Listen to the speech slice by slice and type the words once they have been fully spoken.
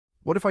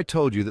What if I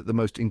told you that the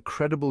most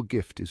incredible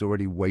gift is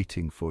already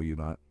waiting for you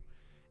now?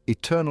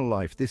 Eternal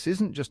life. This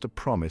isn't just a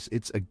promise,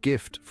 it's a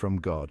gift from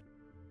God.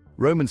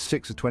 Romans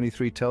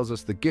 6:23 tells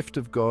us the gift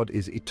of God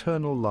is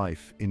eternal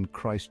life in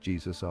Christ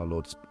Jesus our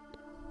Lord.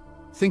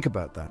 Think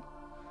about that.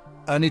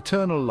 An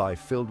eternal life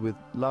filled with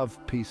love,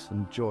 peace,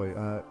 and joy.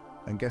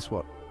 And guess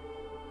what?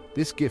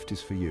 This gift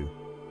is for you.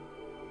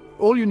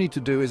 All you need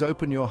to do is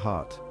open your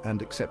heart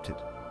and accept it.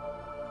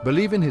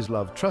 Believe in His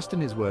love, trust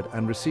in His word,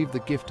 and receive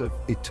the gift of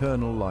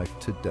eternal life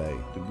today.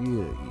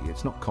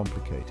 It's not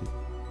complicated.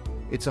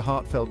 It's a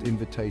heartfelt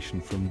invitation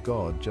from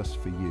God just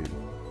for you.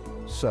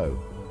 So,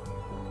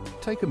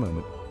 take a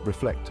moment,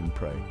 reflect and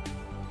pray.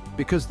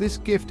 Because this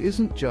gift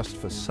isn't just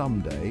for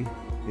someday,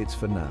 it's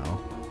for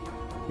now.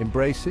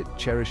 Embrace it,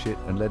 cherish it,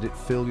 and let it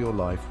fill your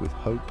life with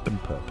hope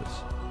and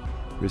purpose.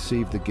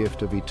 Receive the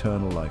gift of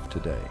eternal life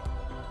today.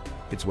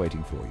 It's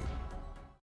waiting for you.